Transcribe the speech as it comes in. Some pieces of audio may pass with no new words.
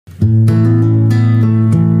If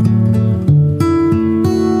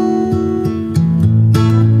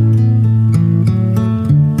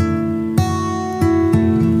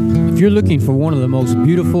you're looking for one of the most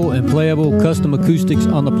beautiful and playable custom acoustics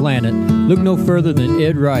on the planet, look no further than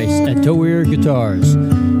Ed Rice at Toeir Guitars.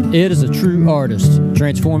 Ed is a true artist,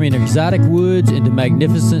 transforming exotic woods into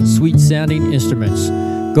magnificent, sweet-sounding instruments.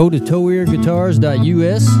 Go to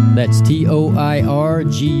toeirguitars.us, that's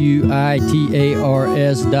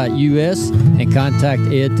TOIRGUITARS.us, and contact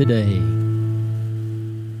Ed today.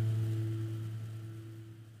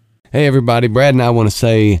 Hey everybody, Brad and I want to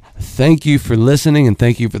say thank you for listening and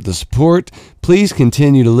thank you for the support. Please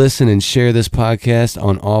continue to listen and share this podcast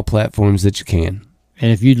on all platforms that you can.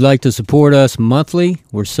 And if you'd like to support us monthly,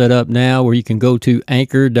 we're set up now where you can go to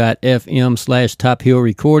anchor.fm/Top Hill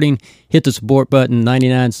Recording, hit the support button,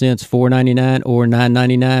 99 cents, $4.99, or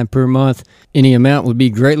 $9.99 per month. Any amount would be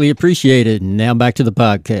greatly appreciated. Now back to the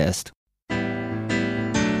podcast.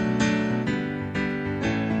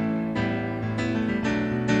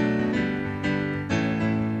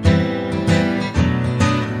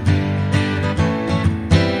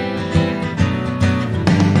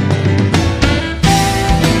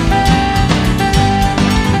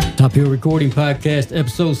 Top Hill Recording Podcast,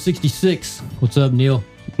 episode 66. What's up, Neil?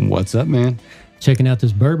 What's up, man? Checking out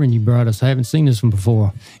this bourbon you brought us. I haven't seen this one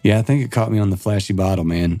before. Yeah, I think it caught me on the flashy bottle,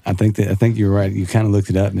 man. I think you're right. You kind of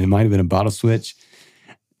looked it up, and it might have been a bottle switch.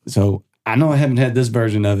 So I know I haven't had this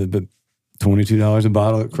version of it, but $22 a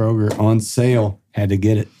bottle at Kroger on sale. Had to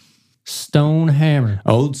get it. Stone Hammer.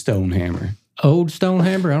 Old Stone Hammer. Old Stone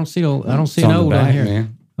Hammer. I don't see an It's old on the on back, here.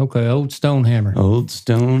 man. Okay, Old Stone Hammer. Old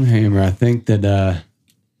Stone Hammer. I think that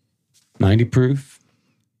 90 proof.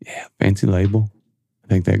 Yeah, fancy label. I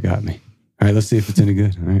think that got me. All right, let's see if it's any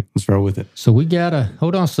good. All right, let's roll with it. So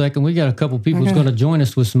hold on a second. We got a couple people who's going to join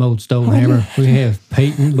us with some Old Stone Hammer. We have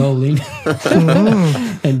Peyton, Boling,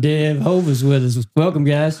 and Dave Hovis with us. Welcome,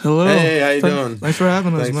 guys. Hello. Hey, how you doing? Thanks for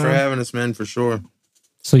having us, man. Thanks for having us, man, for sure.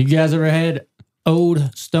 So you guys ever had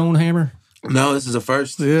Old Stone Hammer? No, this is a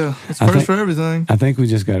first. Yeah, it's first for everything. I think we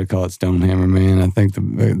just got to call it Stone Hammer, man. I think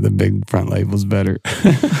the big front label's better. All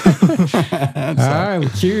right, well,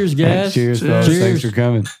 cheers, guys. Cheers, fellas. Cheers. Thanks for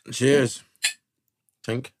coming. Cheers.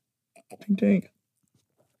 Tink. Tink.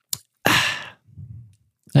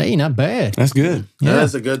 Hey, not bad. That's good. Yeah,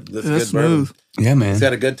 that's good That's bourbon. smooth. Yeah, man. It's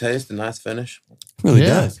got a good taste, a nice finish. It really Yeah.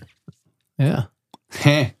 does. Yeah.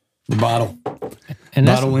 The bottle. And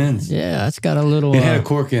Bottle wins. Yeah, that's got a little... It had a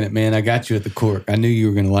cork in it, man. I got you at the cork. I knew you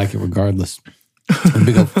were going to like it regardless. A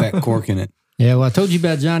big old fat cork in it. Yeah, well, I told you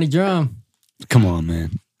about Johnny Drum. Come on,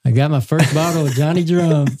 man. I got my first bottle of Johnny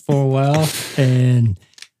Drum for a while and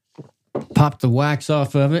popped the wax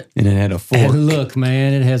off of it. And it had a fork. And look,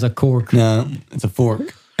 man, it has a cork. No, it's a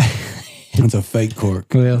fork. It's a fake cork.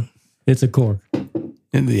 Well, it's a cork.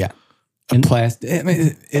 Yeah. A plastic. I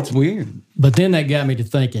mean, it's weird. But then that got me to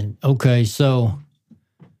thinking, okay, so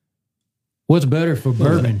what's better for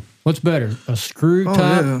bourbon? What's better, a screw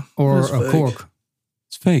top or It's a fake. cork?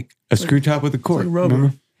 It's fake. A screw top with a cork. like rubber.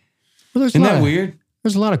 Remember? Well, Isn't that weird?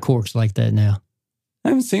 There's a lot of corks like that now. I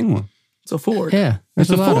haven't seen one. It's a fork. Yeah, It's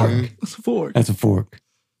there's a a lot fork. of them. It's a fork. That's a fork.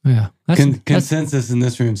 Yeah, that's Consensus in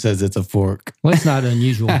this room says it's a fork. well, that's not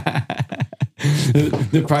unusual.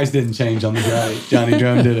 The price didn't change on the guy. Johnny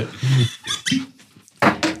Drum did it.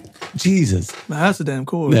 Jesus. That's a damn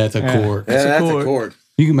cork. That's a cork. Yeah, that's cork. a cork.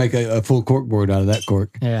 You can make a full cork board out of that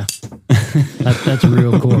cork. Yeah, that's a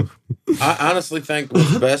real cork. I honestly think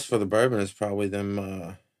what's best for the bourbon is probably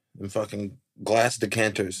them fucking glass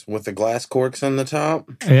decanters with the glass corks on the top.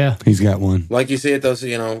 Yeah, He's got one. Like you see at those,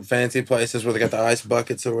 fancy places where they got the ice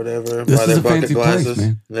buckets or whatever. This by is their a bucket fancy glasses. place,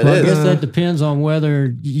 man. It well, I is. guess that depends on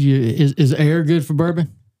whether is air good for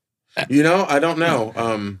bourbon. I don't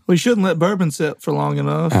know. We shouldn't let bourbon sit for long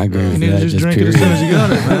enough. I agree You with need that. to just drink it as soon as you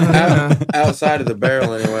got it, man. Outside of the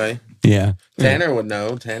barrel, anyway. Yeah. Tanner would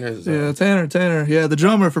know. Tanner's Yeah, Tanner. Yeah, the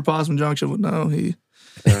drummer for Possum Junction would know. He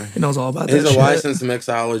knows all about he's that a shit. licensed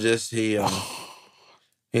mixologist.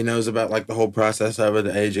 He knows about like the whole process of it,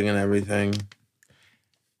 the aging and everything.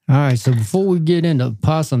 All right, so before we get into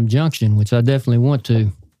Possum Junction, which I definitely want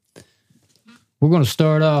to, we're going to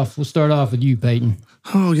start off. We'll start off with you, Peyton.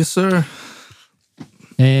 Oh, yes, sir.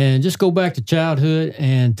 And just go back to childhood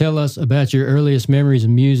and tell us about your earliest memories of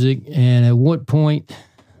music. And at what point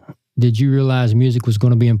did you realize music was going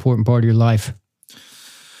to be an important part of your life?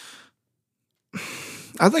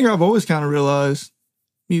 I think I've always kind of realized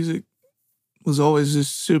music was always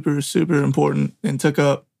just super, super important and took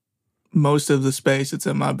up most of the space that's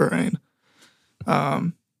in my brain.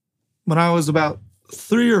 When I was about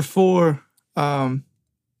 3 or 4,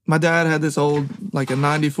 my my dad had this old, like a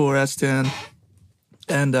 94 S10,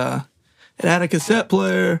 and it had a cassette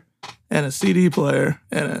player and a CD player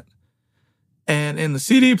in it. And in the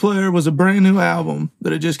CD player was a brand new album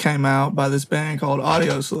that had just came out by this band called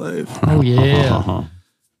Audio Slave. Oh, yeah.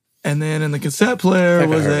 And then in the cassette player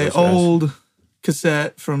was heard a those guys. old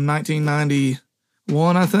cassette from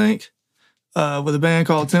 1991, I think, with a band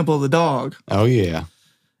called Temple of the Dog. Oh, yeah.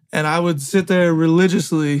 And I would sit there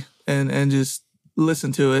religiously and just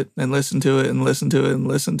listen to it and listen to it and listen to it and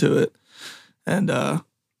listen to it. And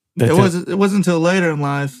it wasn't until later in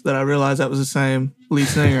life that I realized that was the same lead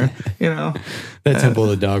singer, you know. That Temple of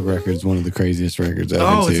the Dog record is one of the craziest records ever.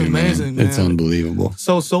 Oh, it's too, amazing, man. It's man. unbelievable.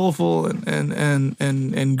 So soulful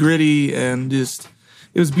and gritty, and just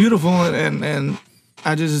it was beautiful, and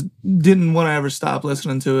I just didn't want to ever stop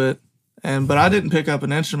listening to it. But I didn't pick up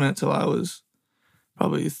an instrument till I was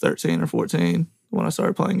probably 13 or 14 when I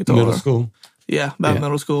started playing guitar. Middle school. Yeah,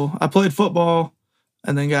 middle school. I played football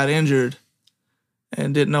and then got injured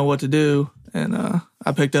and didn't know what to do. And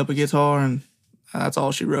I picked up a guitar, and that's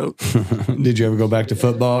all she wrote. Did you ever go back to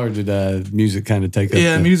football, or did music kind of take up?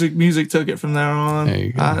 Yeah, music took it from there on. There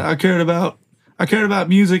you go. I cared about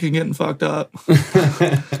music and getting fucked up.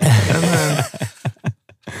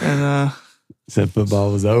 and Said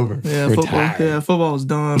football was over. yeah, Retired. football was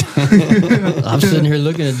done. I'm sitting here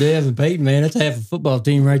looking at Dev and Peyton, man. That's half a football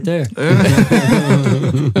team right there.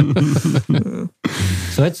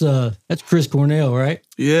 So that's Chris Cornell, right?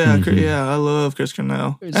 Yeah, I love Chris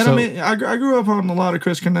Cornell. And So- I mean, I grew up on a lot of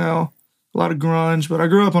Chris Cornell, a lot of grunge, but I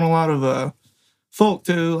grew up on a lot of folk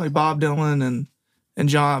too, like Bob Dylan and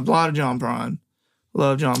John, a lot of John Prine.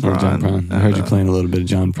 Love John Prine. John Prine. I heard you playing a little bit of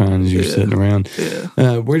John Prine as you were sitting around.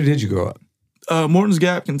 Yeah. Where did you grow up? Morton's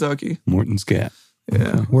Gap, Kentucky. Morton's Gap.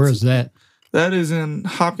 Yeah. Where is that? That is in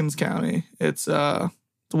Hopkins County. It's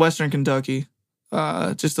western Kentucky.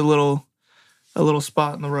 Just a little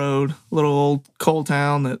spot in the road, a little old coal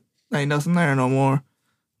town that ain't nothing there no more.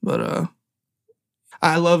 But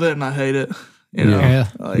I love it and I hate it. You know, Yeah.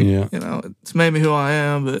 You know, it's made me who I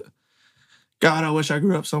am. But God, I wish I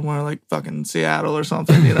grew up somewhere like fucking Seattle or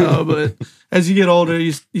something. You know, but as you get older,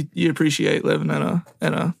 you appreciate living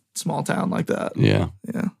in a small town like that. Yeah.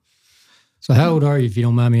 Yeah. So how old are you, if you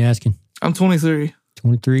don't mind me asking? I'm 23.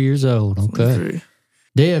 23 years old. Okay. 23.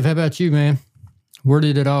 Dev, how about you, man? Where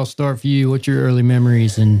did it all start for you? What's your early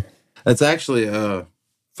memories? And That's actually a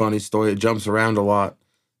funny story. It jumps around a lot.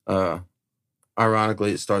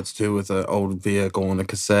 Ironically, it starts too with an old vehicle and a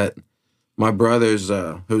cassette. My brother's,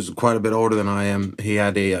 who's quite a bit older than I am, he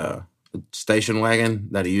had a station wagon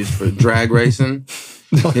that he used for drag racing.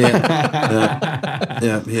 He had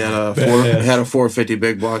a 450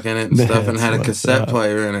 big block in it and stuff, and had a cassette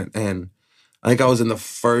player in it. And I think I was in the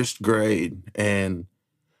first grade, and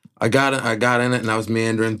I got in it, and I was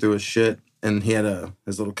meandering through his shit, and he had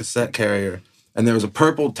his little cassette carrier, and there was a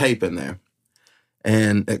purple tape in there,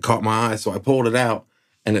 and it caught my eye, so I pulled it out,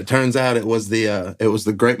 and it turns out it was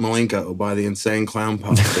the Great Malenko by the Insane Clown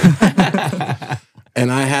Posse. And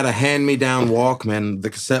I had a hand-me-down Walkman, the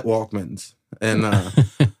cassette Walkmans, and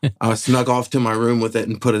I snuck off to my room with it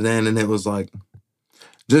and put it in, and it was like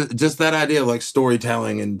just that idea of like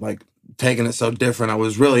storytelling and like taking it so different. I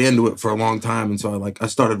was really into it for a long time, and so I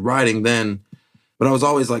started writing then, but I was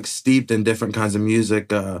always like steeped in different kinds of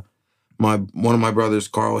music. One of my brothers,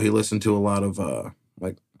 Carl, he listened to a lot of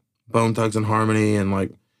like Bone Thugs and Harmony and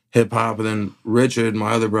like hip hop, and then Richard,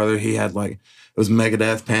 my other brother, he had like it was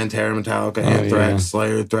Megadeth, Pantera, Metallica, Anthrax,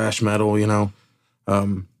 Slayer, thrash metal, you know,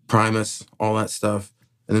 Primus, all that stuff.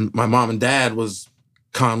 And then my mom and dad was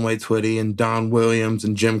Conway Twitty and Don Williams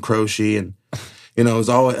and Jim Croce, and you know, it was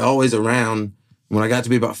always around. When I got to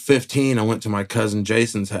be about 15, I went to my cousin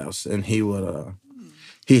Jason's house, and he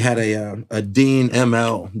had a Dean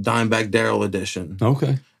ML Dimebag Darrell edition.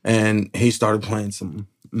 Okay. And he started playing some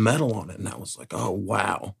metal on it, and I was like, oh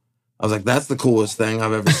wow. I was like, that's the coolest thing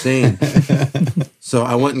I've ever seen. So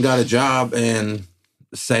I went and got a job and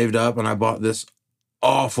saved up, and I bought this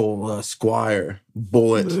awful Squire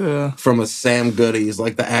Bullet from a Sam Goody's.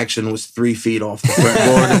 Like the action was 3 feet off the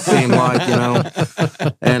fretboard, it seemed like, you know.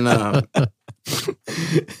 And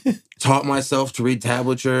taught myself to read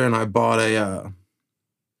tablature, and I bought it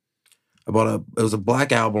was a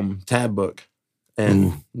Black Album tab book.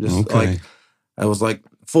 And like, I was like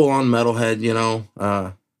full on metalhead, you know.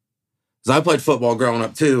 Because I played football growing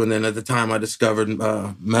up too, and then at the time I discovered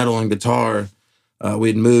metal and guitar.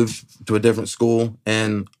 We'd moved to a different school,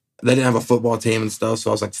 and they didn't have a football team and stuff,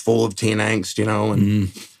 so I was like full of teen angst, you know,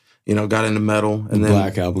 and you know, got into metal. And then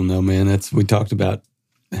Black Album, though, man, we talked about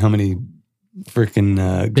how many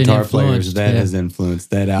freaking guitar players that has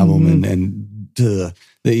influenced that album, and the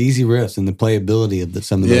easy riffs and the playability of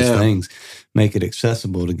some of those things make it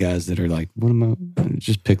accessible to guys that are like, what am I?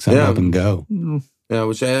 Just pick something up and go. Yeah,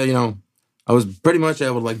 which, I was pretty much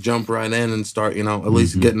able to like jump right in and start, at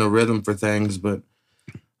least getting a rhythm for things. But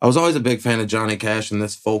I was always a big fan of Johnny Cash, and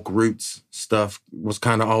this folk roots stuff was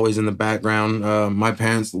kind of always in the background. My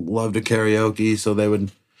parents loved to karaoke, so they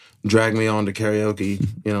would drag me on to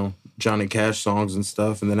karaoke, Johnny Cash songs and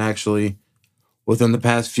stuff. And then actually, within the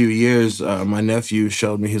past few years, my nephew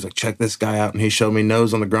showed me, he was like, check this guy out. And he showed me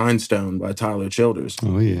Nose on the Grindstone by Tyler Childers.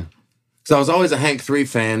 Oh, yeah. So I was always a Hank 3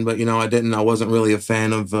 fan, but, I wasn't really a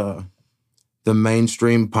fan of the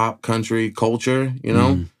mainstream pop country culture,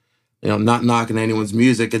 not knocking anyone's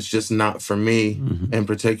music. It's just not for me in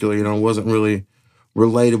particular, it wasn't really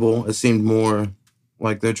relatable. It seemed more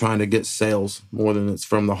like they're trying to get sales more than it's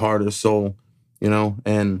from the heart or soul,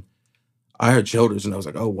 and I heard Childers and I was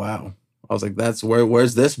like, oh, wow. I was like, that's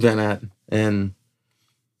where's this been at? And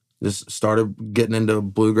just started getting into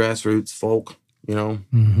bluegrass roots, folk,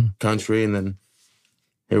 country, and then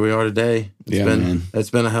here we are today. It's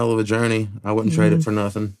been a hell of a journey. I wouldn't trade it for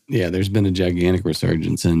nothing. Yeah, there's been a gigantic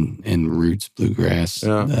resurgence in roots bluegrass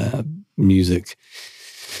music,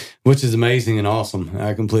 which is amazing and awesome.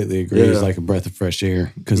 I completely agree. It's like a breath of fresh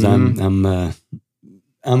air because I'm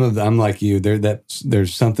like you.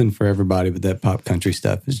 There's something for everybody, but that pop country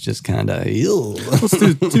stuff is just kind of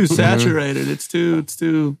it's too saturated. It's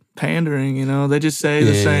too pandering. They just say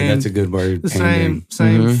the same. That's a good word. The same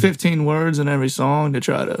 15 words in every song to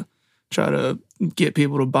try to get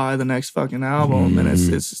people to buy the next fucking album, and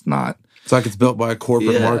it's not. It's like it's built by a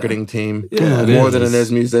corporate marketing team more than it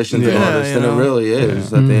is musicians and artists, and it really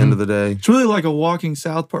is at the end of the day. It's really like a walking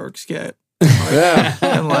South Park skit.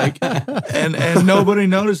 and nobody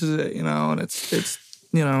notices it, and it's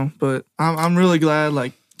but I'm really glad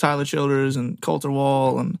like Tyler Childers and Coulter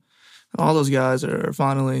Wall and all those guys are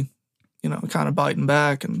finally, kind of biting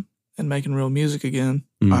back and making real music again.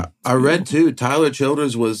 I read too, Tyler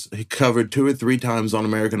Childers he covered 2 or 3 times on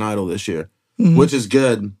American Idol this year, which is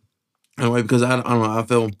good. Anyway, because I don't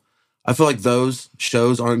know, I feel like those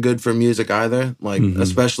shows aren't good for music either. Like,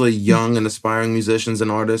 especially young and aspiring musicians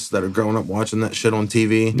and artists that are growing up watching that shit on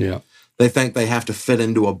TV. Yeah. They think they have to fit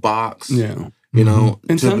into a box. Yeah.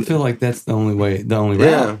 And some feel like that's the only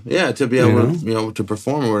route. Yeah, to be able to, to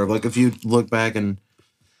perform or whatever. Like, if you look back and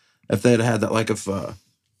if they'd had that, like if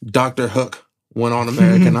Dr. Hook went on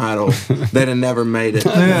American Idol, they'd have never made it.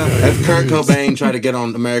 If Kurt Cobain tried to get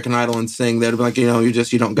on American Idol and sing, they'd be like, you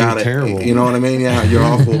don't got it. Terrible. You know what I mean? Yeah, you're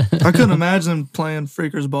awful. I couldn't imagine playing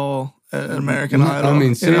Freaker's Ball at American Idol. I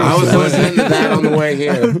mean, seriously. I was listening to that on the way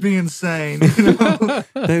here. That would be insane.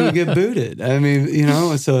 They would get booted. I mean,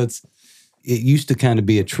 so it used to kind of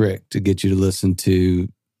be a trick to get you to listen to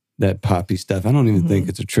that poppy stuff. I don't even think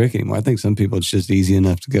it's a trick anymore. I think some people, it's just easy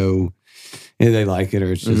enough to go, they like it,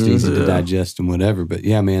 or it's just easy to digest and whatever. But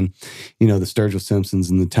yeah, man, the Sturgill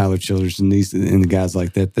Simpsons and the Tyler Childers and the guys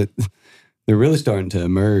like that they're really starting to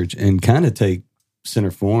emerge and kind of take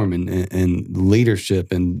center form and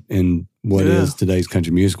leadership in what is today's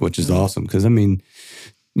country music, which is awesome. Because I mean,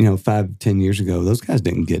 5-10 years ago, those guys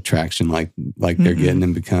didn't get traction like they're getting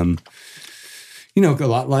and become, a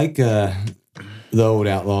lot like the old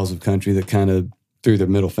outlaws of country that kind of threw their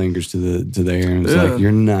middle fingers to the air and it's like,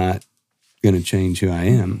 you're not going to change who I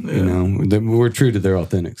am. We're true to their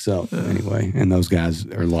authentic self anyway, and those guys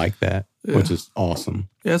are like that, which is awesome.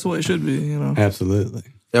 Yeah, that's the way it should be. Absolutely.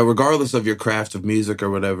 Yeah, regardless of your craft of music or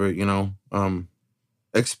whatever,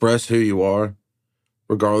 express who you are,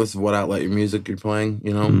 regardless of what outlet your music you're playing.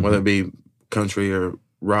 Whether it be country or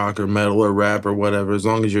rock or metal or rap or whatever. As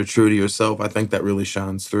long as you're true to yourself, I think that really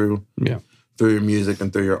shines through. Yeah, through your music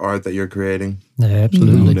and through your art that you're creating. Yeah,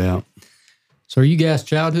 absolutely. No doubt. So are you guys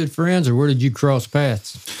childhood friends, or where did you cross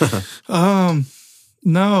paths?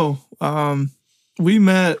 No. We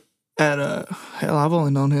met at I've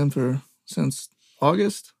only known him since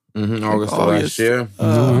August. August of last year.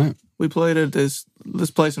 We played at this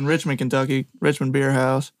place in Richmond, Kentucky, Richmond Beer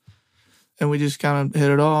House. And we just kind of hit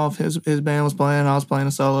it off. His band was playing, I was playing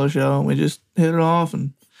a solo show, and we just hit it off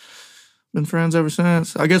and been friends ever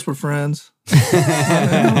since. I guess we're friends.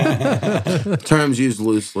 Terms used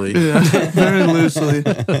loosely. Yeah, very loosely.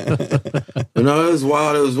 It was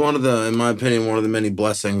wild. It was in my opinion, one of the many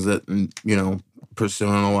blessings that,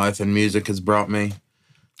 pursuing a life in music has brought me.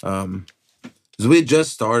 Because we had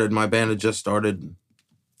just started, my band had just started.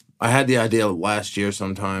 I had the idea last year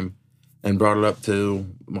sometime and brought it up to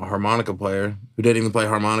my harmonica player, who didn't even play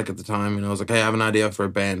harmonica at the time. I was like, hey, I have an idea for a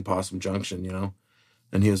band, Possum Junction,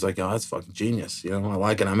 And he was like, oh, that's fucking genius. I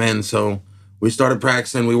like it. I'm in. So we started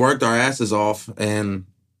practicing. We worked our asses off, and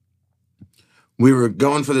we were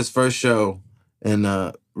going for this first show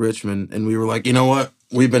in Richmond, and we were like, you know what?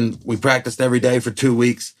 We practiced every day for 2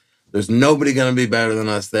 weeks. There's nobody gonna be better than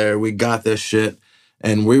us there. We got this shit.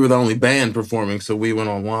 And we were the only band performing, so we went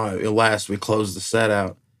on live. Last, we closed the set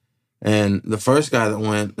out. And the first guy that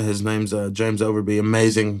went, his name's James Overby,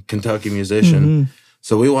 amazing Kentucky musician. Mm-hmm.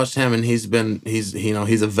 So we watched him, and he's a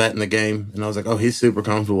vet in the game. And I was like, oh, he's super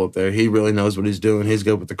comfortable up there. He really knows what he's doing. He's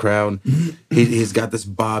good with the crowd. He's got this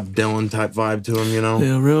Bob Dylan type vibe to him, you know?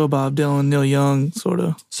 Yeah, real Bob Dylan, Neil Young, sort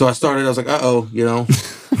of. So I was like, uh-oh, you know?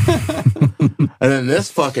 And then this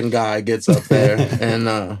fucking guy gets up there,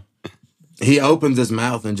 and he opens his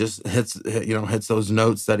mouth and just hits those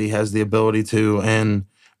notes that he has the ability to. And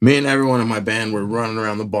me and everyone in my band were running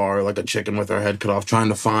around the bar like a chicken with our head cut off, trying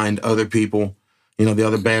to find other people, you know, the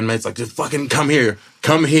other bandmates, like, just fucking come here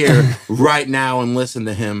right now and listen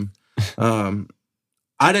to him. I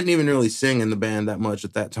didn't even really sing in the band that much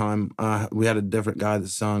at that time. We had a different guy that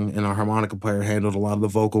sung, and our harmonica player handled a lot of the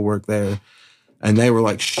vocal work there. And they were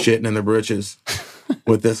like shitting in their britches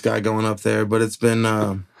with this guy going up there. But it's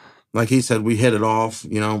been... like he said, we hit it off,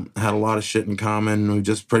 you know, had a lot of shit in common. We've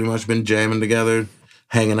just pretty much been jamming together,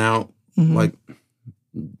 hanging out, like,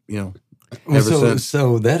 you know, ever since.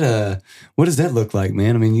 So that, what does that look like,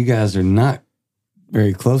 man? I mean, you guys are not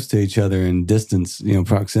very close to each other in distance, you know,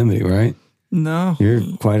 proximity, right? No. You're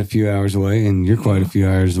quite a few hours away, and you're quite a few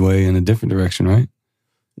hours away in a different direction, right?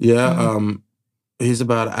 Yeah. He's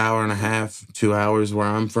about an hour and a half, 2 hours where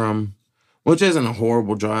I'm from, which isn't a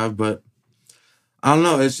horrible drive, but I don't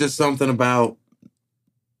know. It's just something about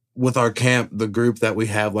with our camp, the group that we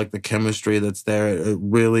have, like the chemistry that's there. It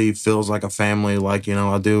really feels like a family. Like, you know,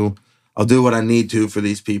 I'll do what I need to for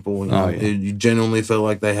these people. You know? You genuinely feel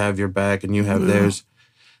like they have your back and you have theirs.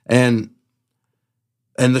 And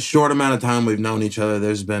in the short amount of time we've known each other,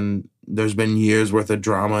 there's been years worth of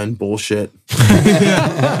drama and bullshit.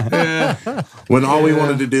 When all we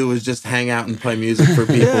wanted to do was just hang out and play music for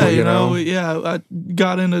people, you know? I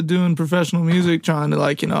got into doing professional music trying to,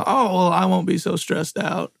 like, you know, oh, well, I won't be so stressed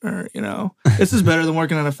out, or, you know, this is better than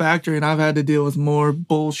working in a factory, and I've had to deal with more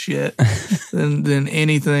bullshit than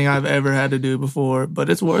anything I've ever had to do before, but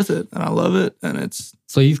it's worth it, and I love it, and it's...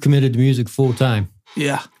 So you've committed to music full time?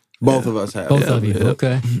 Yeah. Both of us have. Both of you,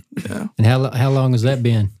 okay. Yeah. And how long has that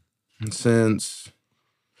been? Since,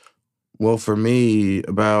 well, for me,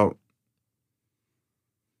 about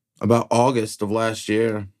August of last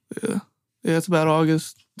year. Yeah, it's about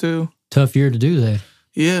August too. Tough year to do that.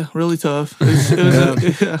 Yeah, really tough.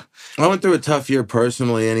 I went through a tough year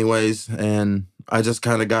personally anyways, and I just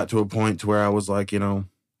kind of got to a point to where I was like, you know,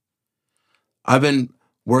 I've been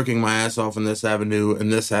working my ass off in this avenue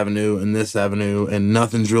and this avenue and this avenue, and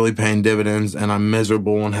nothing's really paying dividends, and I'm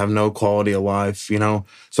miserable and have no quality of life, you know?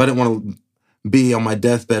 So I didn't want to be on my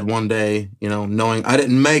deathbed one day, you know, knowing I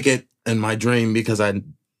didn't make it in my dream because I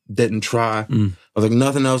didn't try. I was like,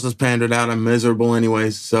 nothing else is pandered out. I'm miserable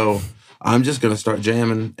anyways, so I'm just going to start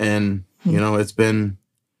jamming. And, you know,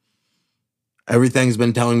 everything's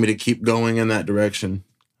been telling me to keep going in that direction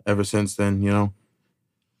ever since then, you know?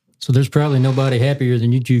 So there's probably nobody happier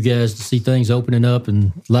than you two guys to see things opening up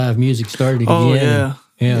and live music starting again. Oh, yeah.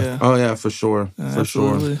 Yeah. Oh, yeah, for sure. For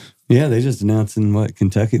sure. Yeah, they just announced in,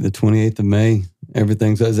 Kentucky, the 28th of May.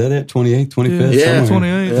 Everything's, is that it? 28th, 25th? Yeah,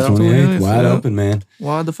 28th. Yeah. 28th, wide open, man.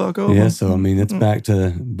 Wide the fuck open. Yeah, so, I mean, it's back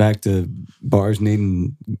to bars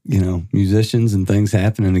needing, you know, musicians and things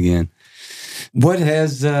happening again. What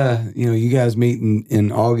has, you guys meeting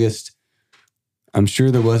in August, I'm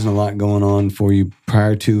sure there wasn't a lot going on for you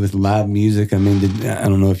prior to with live music. I mean, I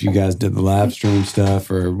don't know if you guys did the live stream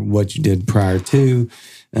stuff or what you did prior to,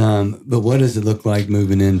 but what does it look like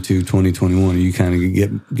moving into 2021? Are you kind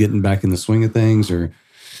of getting back in the swing of things, or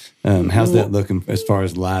how's that looking as far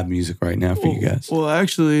as live music right now for you guys? Well,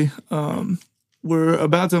 actually, we're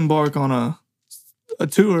about to embark on a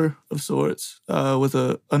tour of sorts with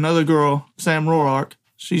another girl, Sam Roark.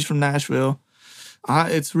 She's from Nashville.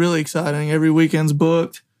 It's really exciting. Every weekend's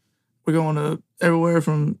booked. We're going to everywhere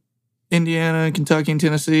from Indiana, Kentucky, and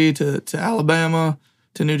Tennessee to Alabama,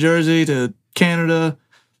 to New Jersey, to Canada.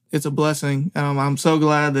 It's a blessing. I'm so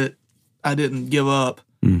glad that I didn't give up,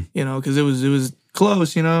 you know, because it was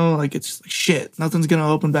close, you know, like it's like, shit, nothing's going to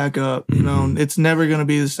open back up, you know, it's never going to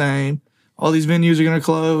be the same. All these venues are going to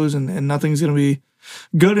close and nothing's going to be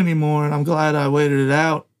good anymore. And I'm glad I waited it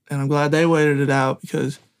out, and I'm glad they waited it out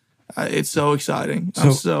because it's so exciting.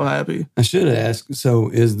 I'm so happy. I should ask, so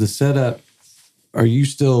is the setup, are you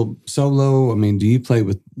still solo? I mean, do you play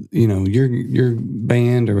with, you know, your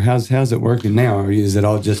band, or how's it working now? Or is it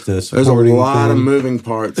all just a supporting There's a lot thing? of moving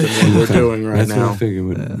parts in what we're doing right now. That's what I figured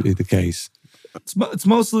would be the case. It's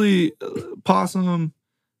mostly Possum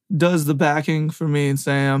does the backing for me and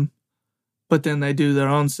Sam, but then they do their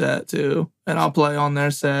own set too, and I'll play on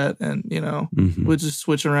their set, and we'll just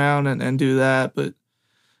switch around and do that. But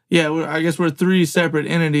yeah, I guess we're 3 separate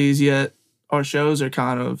entities, yet our shows are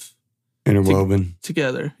kind of interwoven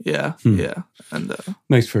together. Yeah, yeah, and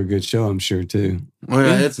makes for a good show, I'm sure too. Well,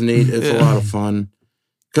 yeah, it's neat. It's a lot of fun.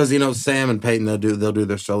 Because, Sam and Peyton, they'll do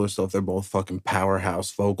their solo stuff. They're both fucking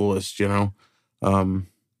powerhouse vocalists,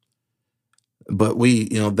 But we,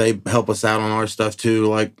 they help us out on our stuff too.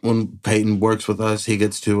 Like when Peyton works with us, he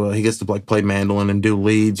gets to like play mandolin and do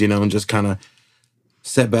leads, and just kind of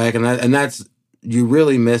sit back. And that's, you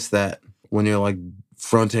really miss that when you're like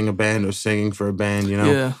fronting a band or singing for a band,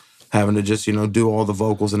 Yeah. Having to just, do all the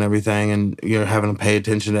vocals and everything, and you're having to pay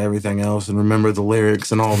attention to everything else and remember the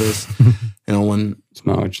lyrics and all this. When it's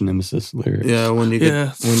my arch nemesis lyrics. Yeah, when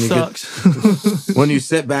you sucks. when you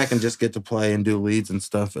sit back and just get to play and do leads and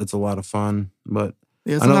stuff, it's a lot of fun. But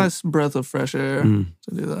yeah, it's a nice breath of fresh air to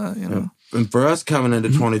do that, Yeah. And for us coming into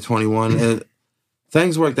 2021,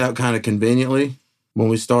 things worked out kind of conveniently when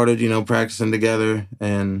we started, practicing together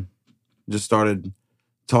and just started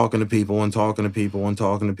talking to people and trying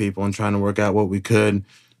to work out what we could.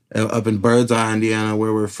 Up in Birdseye, Indiana,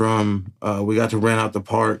 where we're from, we got to rent out the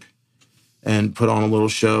park and put on a little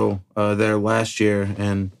show there last year.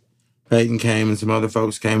 And Peyton came and some other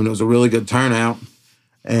folks came, and it was a really good turnout.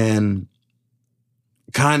 And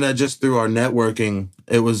kind of just through our networking,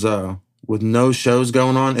 it was with no shows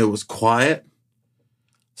going on, it was quiet.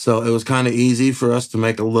 So it was kind of easy for us to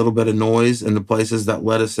make a little bit of noise in the places that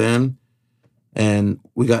let us in. And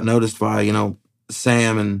we got noticed by,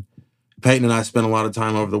 Sam, and Peyton and I spent a lot of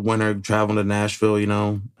time over the winter traveling to Nashville,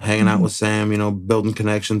 hanging out with Sam, building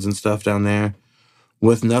connections and stuff down there.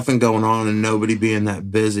 With nothing going on and nobody being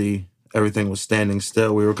that busy, everything was standing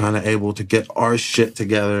still. We were kind of able to get our shit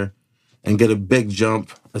together and get a big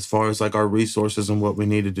jump as far as like our resources and what we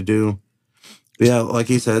needed to do. But yeah, like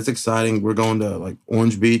he said, it's exciting. We're going to like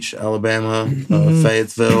Orange Beach, Alabama,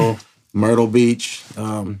 Fayetteville, Myrtle Beach.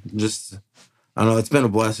 I don't know, it's been a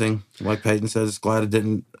blessing. Like Peyton says, it's glad it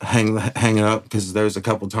didn't hang it up, because there's a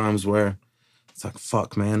couple times where it's like,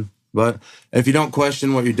 fuck, man. But if you don't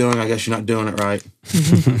question what you're doing, I guess you're not doing it right,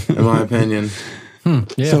 in my opinion.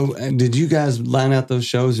 Yeah. So did you guys line out those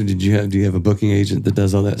shows, or do you have a booking agent that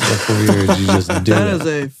does all that stuff for you, or did you just do that? That is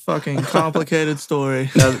a fucking complicated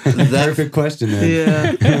story. Perfect question, man.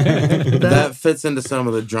 Yeah. that fits into some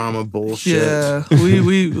of the drama bullshit. Yeah. Yeah.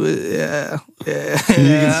 You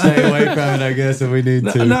can stay away from it, I guess, if we need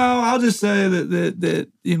to. No, I'll just say that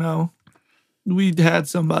we had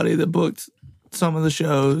somebody that booked some of the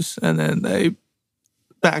shows, and then they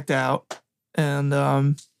backed out, and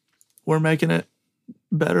we're making it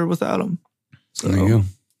better without them. So there you go.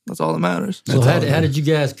 That's all that matters. So how did you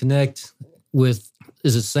guys connect with,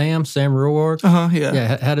 is it Sam Roark? Yeah.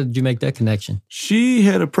 Yeah, how did you make that connection? She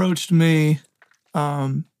had approached me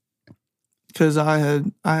because I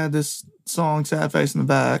had this song, Sad Face in the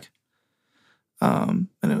Back, and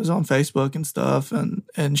it was on Facebook and stuff,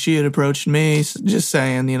 and she had approached me just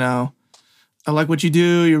saying, I like what you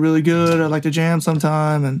do, you're really good, I'd like to jam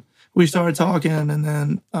sometime, and we started talking, and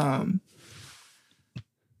then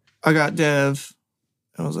I got Dev.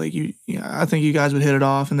 I was like, I think you guys would hit it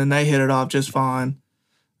off, and then they hit it off just fine,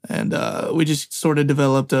 and we just sort of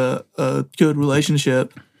developed a good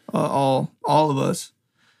relationship, all of us.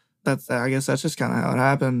 I guess that's just kind of how it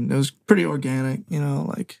happened. It was pretty organic,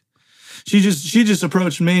 like she just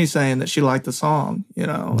approached me saying that she liked the song,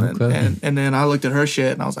 okay. and then I looked at her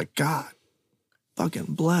shit and I was like, God,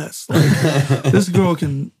 fucking bless. Like, this girl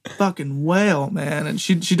can fucking wail, man. And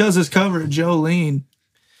she does this cover of Jolene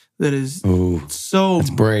that is that's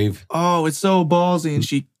brave. Oh, it's so ballsy, and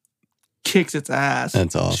she kicks its ass.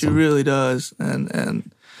 That's awesome. She really does.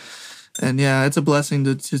 And yeah, it's a blessing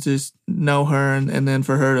to just know her, and then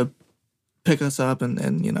for her to pick us up and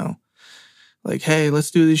like, hey,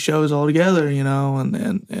 let's do these shows all together,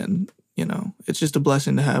 and it's just a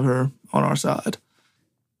blessing to have her on our side.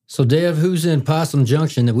 So Dev, who's in Possum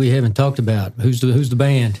Junction that we haven't talked about? Who's the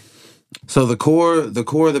band? So the core of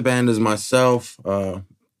the band is myself,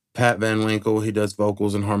 Pat Van Winkle, he does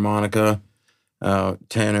vocals and harmonica.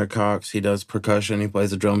 Tanner Cox, he does percussion. He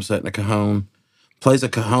plays a drum set and a cajon. Plays a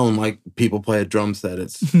cajon like people play a drum set.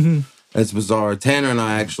 It's bizarre. Tanner and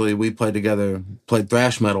I we played together, played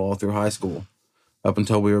thrash metal all through high school up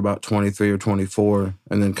until we were about 23 or 24.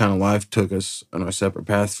 And then kind of life took us on our separate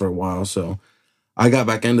paths for a while. So I got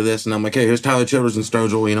back into this, and I'm like, hey, here's Tyler Childers and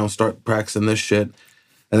Sturgill, start practicing this shit.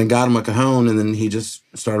 And then got him a cajon, and then he just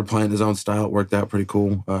started playing his own style. It worked out pretty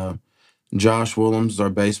cool. Josh Willems is our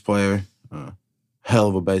bass player. hell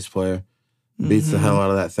of a bass player. Beats the hell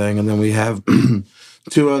out of that thing. And then we have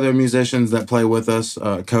 2 other musicians that play with us,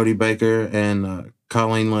 Cody Baker and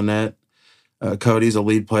Colleen Lynette. Cody's a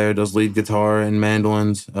lead player, does lead guitar and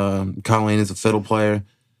mandolins. Colleen is a fiddle player.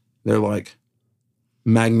 They're like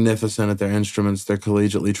magnificent at their instruments. They're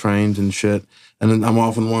collegiately trained and shit. And then I'm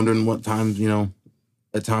often wondering what times,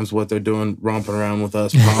 at times what they're doing, romping around with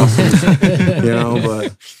us possums,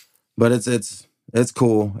 but it's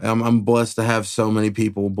cool. I'm blessed to have so many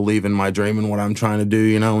people believe in my dream and what I'm trying to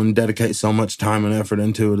do, and dedicate so much time and effort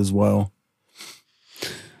into it as well.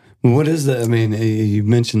 What is that? I mean, you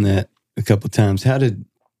mentioned that a couple of times.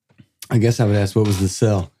 I guess I would ask, what was the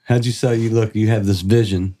sell? How'd you sell? You have this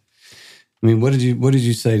vision. I mean, what did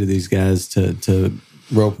you say to these guys to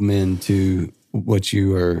rope them into what you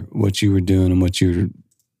were doing and what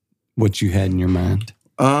you had in your mind?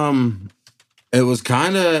 It was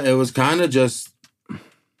kind of just,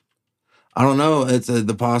 I don't know.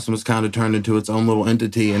 The possum was kind of turned into its own little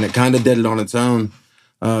entity, and it kind of did it on its own.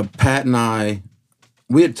 Pat and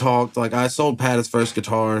we had talked. Like, I sold Pat his first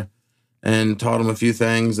guitar and taught him a few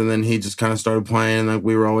things, and then he just kind of started playing. Like,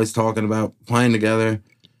 we were always talking about playing together,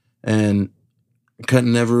 and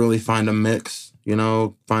couldn't never really find a mix.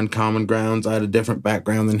 Find common grounds. I had a different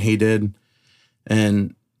background than he did,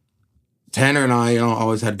 and Tanner and I,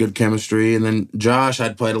 always had good chemistry. And then Josh,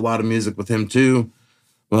 I'd played a lot of music with him too.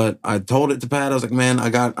 But I told it to Pat. I was like, man,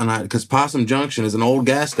 because Possum Junction is an old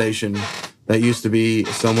gas station that used to be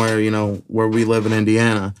somewhere, where we live in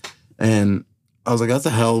Indiana. And I was like, that's a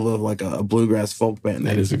hell of a bluegrass folk band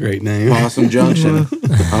name. That is a great name. Possum Junction.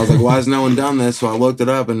 I was like, why has no one done this? So I looked it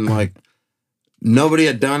up, and nobody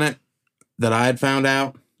had done it that I had found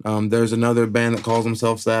out. There's another band that calls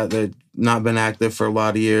themselves that. They've not been active for a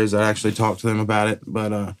lot of years. I actually talked to them about it,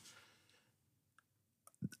 but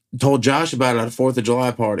told Josh about it at a 4th of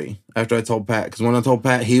July party after I told Pat. Because when I told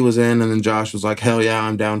Pat, he was in, and then Josh was like, hell yeah,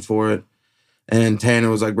 I'm down for it. And Tanner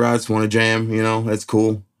was like, bro, I just want to jam, it's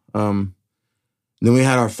cool. Then we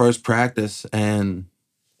had our first practice, and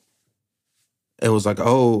it was like,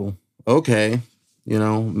 oh, okay,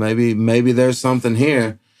 maybe there's something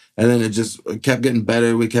here. And then it kept getting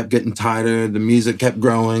better. We kept getting tighter. The music kept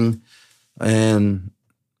growing. And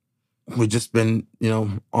we've just been,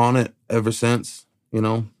 on it ever since, We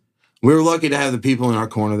were lucky to have the people in our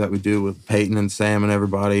corner that we do with Peyton and Sam and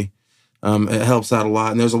everybody. It helps out a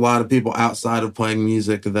lot. And there's a lot of people outside of playing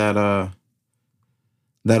music that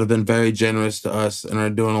have been very generous to us and are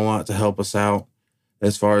doing a lot to help us out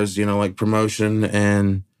as far as, promotion.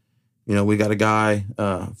 And, we got a guy,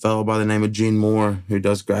 a fellow by the name of Gene Moore, who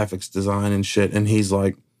does graphics design and shit. And he's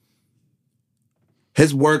like,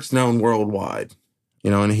 his work's known worldwide,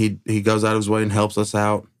 and he goes out of his way and helps us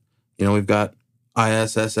out. We've got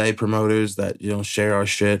ISSA promoters that, share our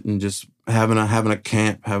shit, and just having a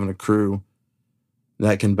camp, having a crew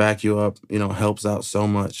that can back you up, helps out so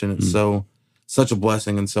much. And it's such a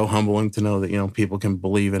blessing and so humbling to know that, people can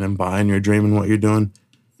believe in and buy in your dream and what you're doing.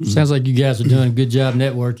 Sounds like you guys are doing a good job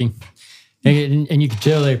networking. And you can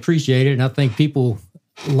tell they appreciate it. And I think people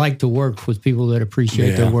like to work with people that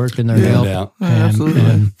appreciate their work and their help. Absolutely.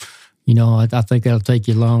 And, I think that'll take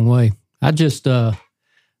you a long way. I just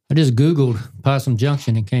Googled Possum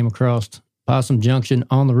Junction and came across Possum Junction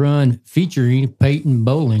on the Run featuring Peyton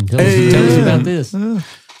Boling. Tell us about this. It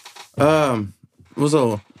was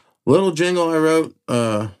a little jingle I wrote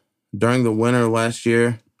during the winter last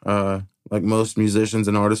year. Like most musicians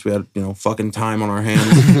and artists, we had, fucking time on our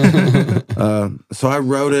hands. So I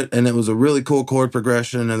wrote it, and it was a really cool chord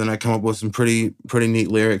progression, and then I come up with some pretty neat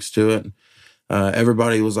lyrics to it.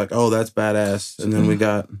 Everybody was like, oh, that's badass. And then we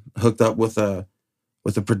got hooked up with a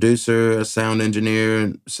producer, a sound engineer,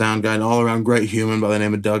 and sound guy, an all-around great human by the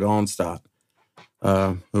name of Doug Onstadt,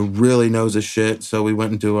 who really knows his shit. So we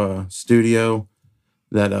went into a studio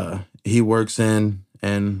that he works in,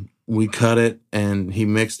 and we cut it, and he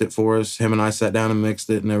mixed it for us. Him and I sat down and mixed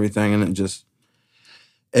it and everything, and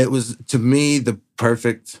it was, to me, the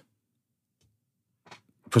perfect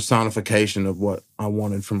personification of what I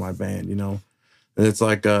wanted from my band, It's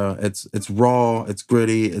like, it's raw, it's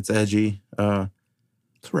gritty, it's edgy.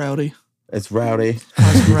 It's rowdy. It's rowdy.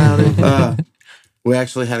 It's rowdy. We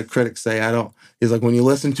actually had a critic say, he's like, when you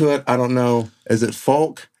listen to it, I don't know, is it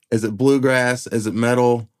folk? Is it bluegrass? Is it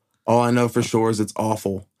metal? All I know for sure is it's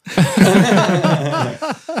awful.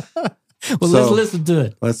 Let's listen to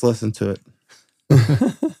it. Let's listen to it.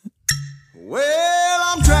 Well,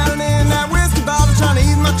 I'm drowning in that whiskey bottle, trying to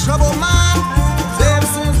ease my troubled mind. Ever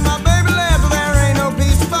since my baby left, there ain't no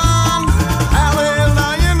peace to find. How the hell did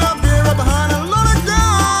I end up here right behind a loaded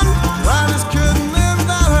gun? I just couldn't live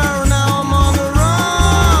without her, now I'm on the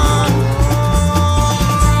run.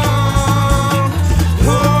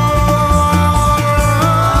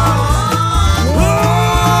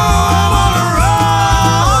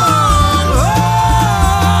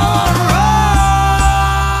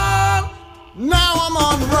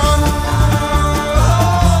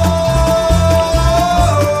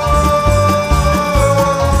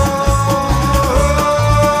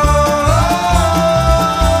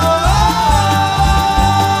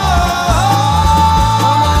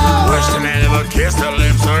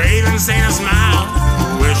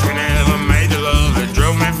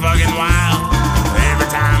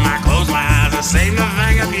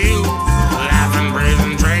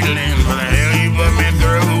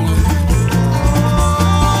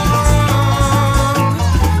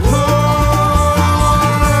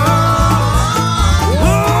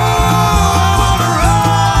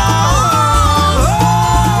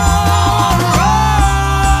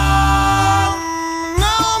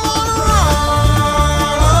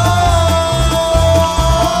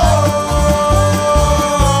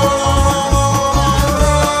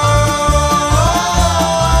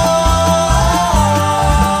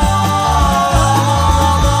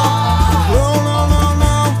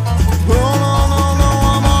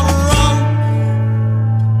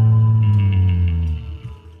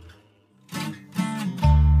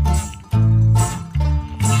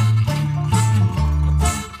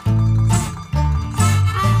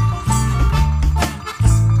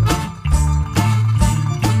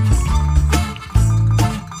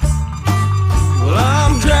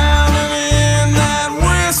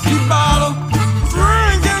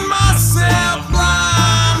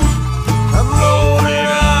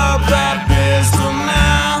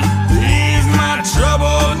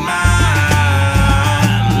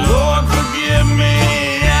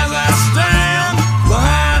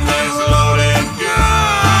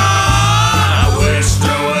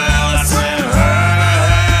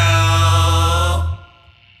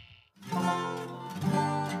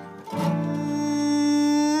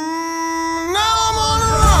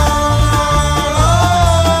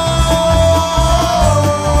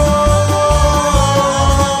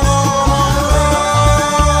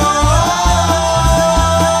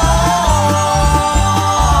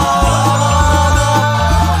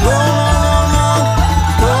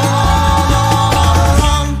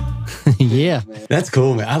 That's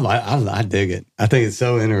cool, man. I dig it. I think it's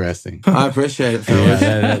so interesting. I appreciate it, Yeah,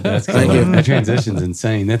 fellas. that's cool. Thank you. That transition's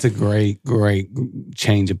insane. That's a great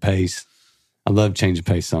change of pace. I love change of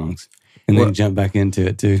pace songs. And then jump back into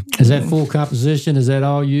it too. Is that full composition? Is that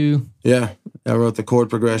all you? Yeah. I wrote the chord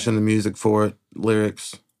progression, the music for it,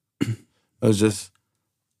 lyrics. I was just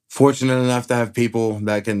fortunate enough to have people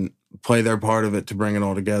that can play their part of it to bring it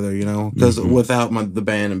all together, you know? Because without the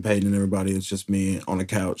band and Peyton and everybody, it's just me on a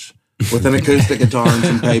couch with an acoustic guitar and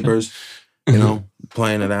some papers, you know,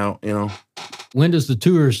 playing it out, you know? When does the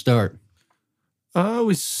tour start?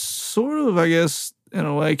 We sort of, I guess, in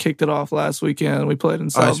a way, kicked it off last weekend. We played in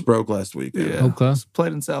Ice broke last week. Yeah. Okay.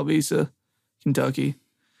 Played in Salvisa, Kentucky.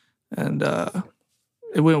 And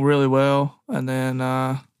it went really well. And then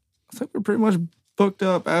I think we're pretty much booked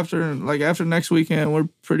up after next weekend. We're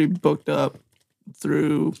pretty booked up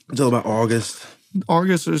through Until about August.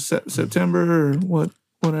 or September or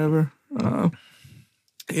whatever.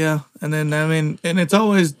 Yeah. And then, I mean, and it's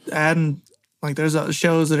always adding, like there's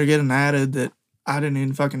shows that are getting added that I didn't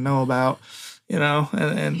even fucking know about. You know,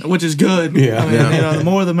 and which is good. Yeah. I mean, you know, the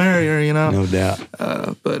more the merrier, you know. No doubt.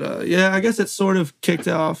 But yeah, I guess it sort of kicked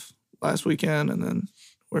off last weekend, and then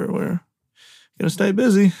we're gonna stay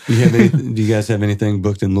busy. Do you guys have anything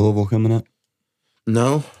booked in Louisville coming up?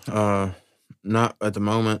 No, not at the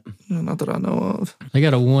moment. Not that I know of. They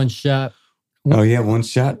got a one shot. Oh yeah, one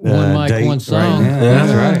shot, One mic, date one song. Right now.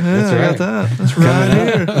 That's right. Yeah, That's I right. got that. That's right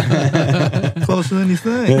here. Closer than you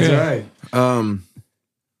think. That's right.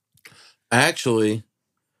 Actually,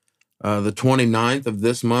 the 29th of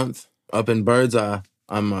this month up in Birdseye,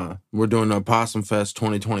 we're doing a Possum Fest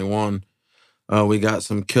 2021. We got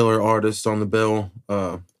some killer artists on the bill.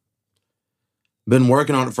 Been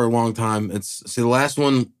working on it for a long time.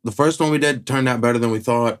 The first one we did turned out better than we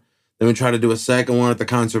thought. Then we tried to do a second one at the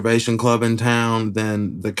Conservation Club in town.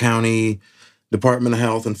 Then the county Department of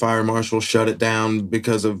Health and Fire Marshal shut it down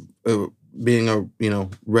because of being a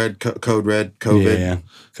code red COVID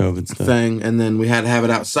COVID stuff thing, and then we had to have it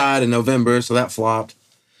outside in November, so that flopped.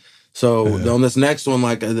 So on this next one,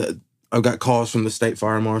 like I've got calls from the state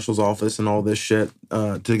fire marshal's office and all this shit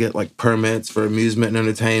to get like permits for amusement and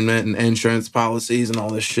entertainment and insurance policies and all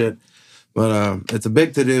this shit. But it's a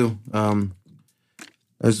big to do.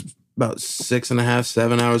 There's about 6.5,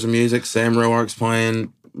 7 hours of music. Sam Roark's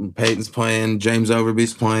playing, Peyton's playing, James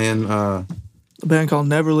Overby's playing. A band called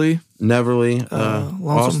Neverly.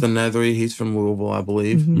 Austin Nethery, he's from Louisville, I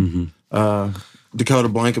believe. Dakota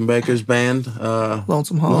Blankenbaker's band,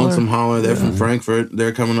 Lonesome Holler. They're from Frankfurt.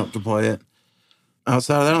 They're coming up to play it.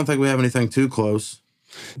 Outside of that, I don't think we have anything too close.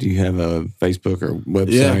 Do you have a Facebook or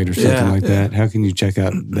website or something like that? How can you check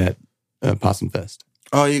out that Possum Fest?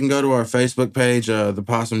 Oh, you can go to our Facebook page, the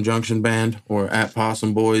Possum Junction Band, or at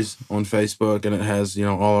Possum Boys on Facebook, and it has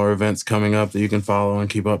all our events coming up that you can follow and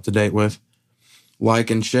keep up to date with. Like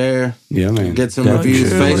and share. Yeah, man. Get some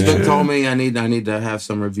reviews. Facebook told me I need to have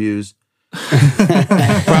some reviews.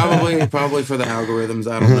 probably for the algorithms.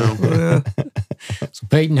 I don't know. So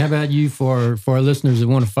Peyton, how about you for our listeners that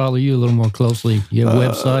want to follow you a little more closely? You have a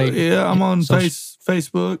website? Yeah, I'm on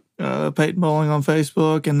Facebook. Peyton Boling on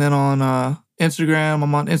Facebook, and then on Instagram.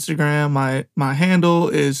 I'm on Instagram. My handle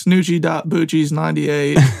is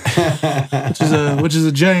snoochie.boochies98, which is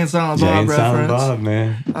a Jay and Silent Bob reference. Silent Bob,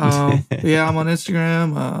 man. Yeah, I'm on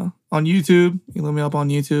Instagram. On YouTube, you can look me up on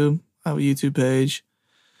YouTube. I have a YouTube page.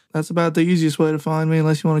 That's about the easiest way to find me,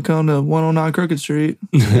 unless you want to come to 109 Crooked Street.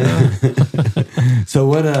 So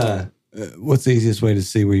what's the easiest way to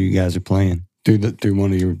see where you guys are playing? Through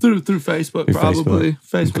one of your through Facebook, probably.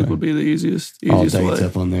 Facebook would be the easiest all dates way.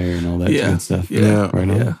 Up on there and all that good stuff. Yeah, right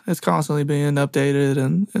on. Yeah, it's constantly being updated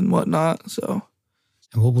and whatnot. So,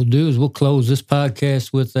 and what we'll do is we'll close this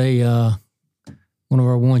podcast with one of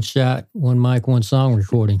our one shot, one mic, one song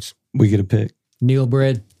recordings. We get a pick. Neil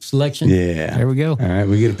Bread selection. Yeah, there we go. All right,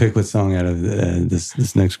 we get to pick what song out of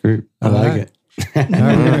this next group. I like it. All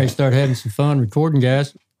right, we're ready to start having some fun recording,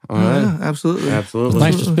 guys. All right. Yeah, absolutely.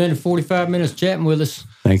 Thanks for spending 45 minutes chatting with us.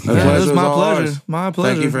 Thank you. Yeah, it was my pleasure. My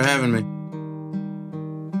pleasure. Thank you for having me.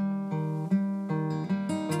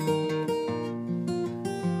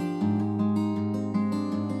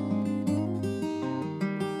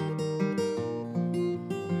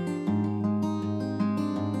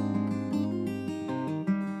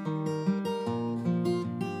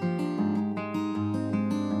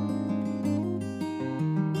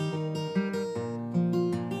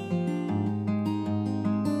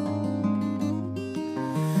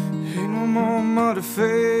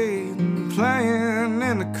 Fading, playing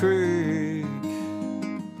in the creek.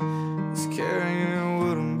 It's carrying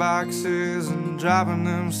wooden boxes and dropping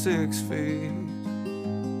them 6 feet.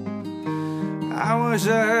 I wish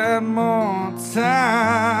I had more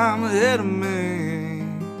time ahead of me.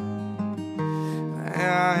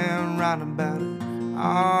 Yeah, I am right about it,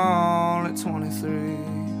 all at 23.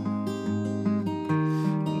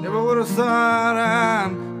 Never would have thought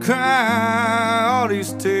I'd cry all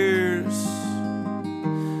these tears.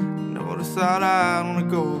 Never would have thought I'd want to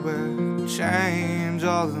go back, change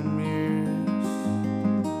all them years.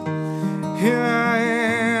 Here I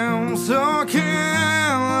am, talking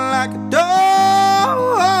like a dog.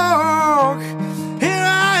 Here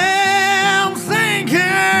I am,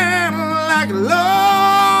 thinking like a log.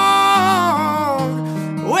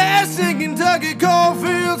 Western Kentucky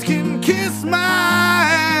cornfields can kiss my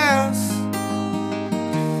ass.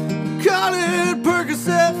 Call it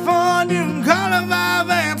Percocet fun, you can call it my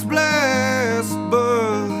Vance Blast,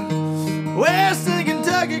 but Western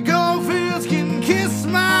Kentucky cornfields can kiss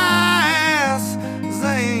my ass.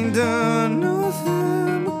 They ain't done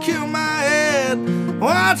nothing but kill my head.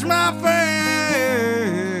 Watch my friends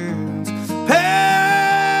pass.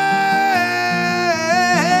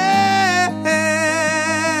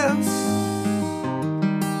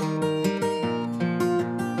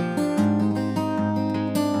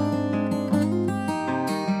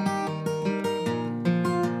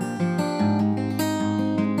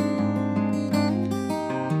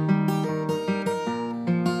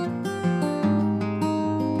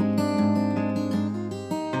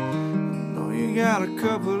 Got a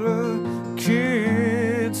couple of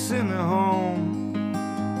kids in the home.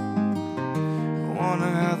 I wonder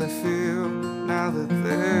how they feel now that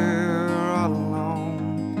they're all alone.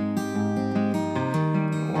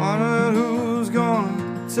 I wonder who's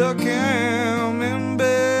gonna tuck him